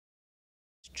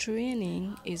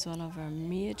Training is one of our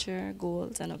major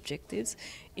goals and objectives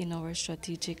in our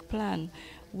strategic plan.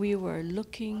 We were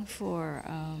looking for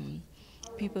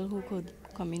people who could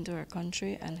come into our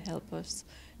country and help us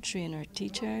train our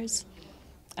teachers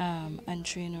and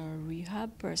train our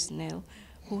rehab personnel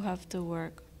who have to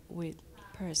work with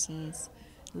persons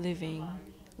living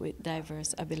with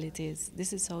diverse abilities.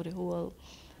 This is how the whole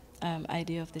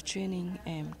idea of the training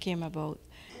came about.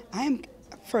 I am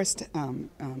first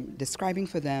describing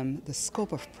for them the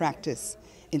scope of practice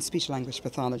in speech-language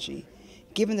pathology.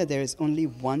 Given that there is only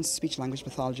one speech-language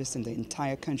pathologist in the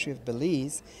entire country of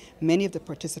Belize, many of the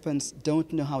participants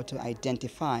don't know how to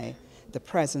identify the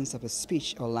presence of a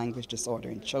speech or language disorder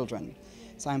in children.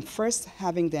 So I'm first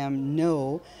having them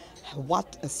know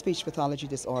what a speech pathology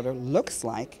disorder looks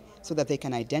like so that they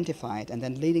can identify it, and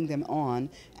then leading them on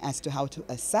as to how to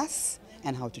assess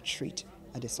and how to treat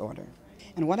a disorder.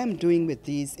 And what I'm doing with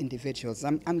these individuals,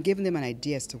 I'm giving them an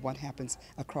idea as to what happens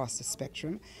across the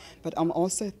spectrum, but I'm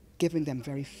also giving them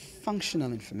very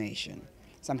functional information.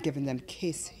 So I'm giving them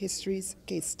case histories,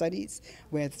 case studies,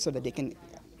 so that they can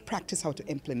practice how to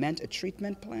implement a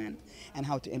treatment plan and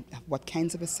what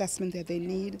kinds of assessment that they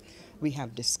need. We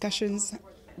have discussions.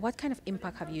 What kind of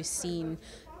impact have you seen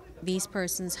these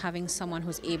persons having someone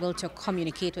who's able to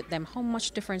communicate with them? How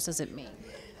much difference does it make?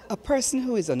 A person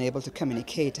who is unable to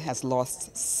communicate has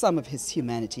lost some of his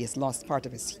humanity, has lost part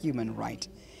of his human right.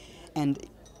 And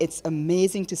it's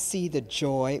amazing to see the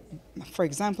joy, for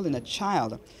example, in a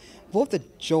child, both the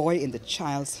joy in the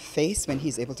child's face when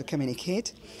he's able to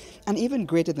communicate, and even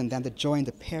greater than that, the joy in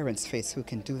the parent's face who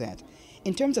can do that.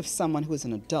 In terms of someone who is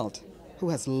an adult, who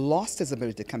has lost his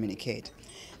ability to communicate,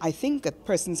 I think that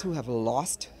persons who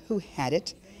had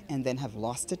it, and then have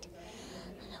lost it,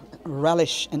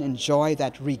 relish and enjoy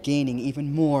that regaining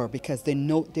even more because they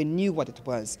knew what it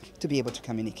was to be able to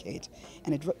communicate,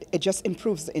 and it just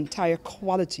improves the entire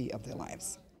quality of their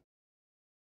lives.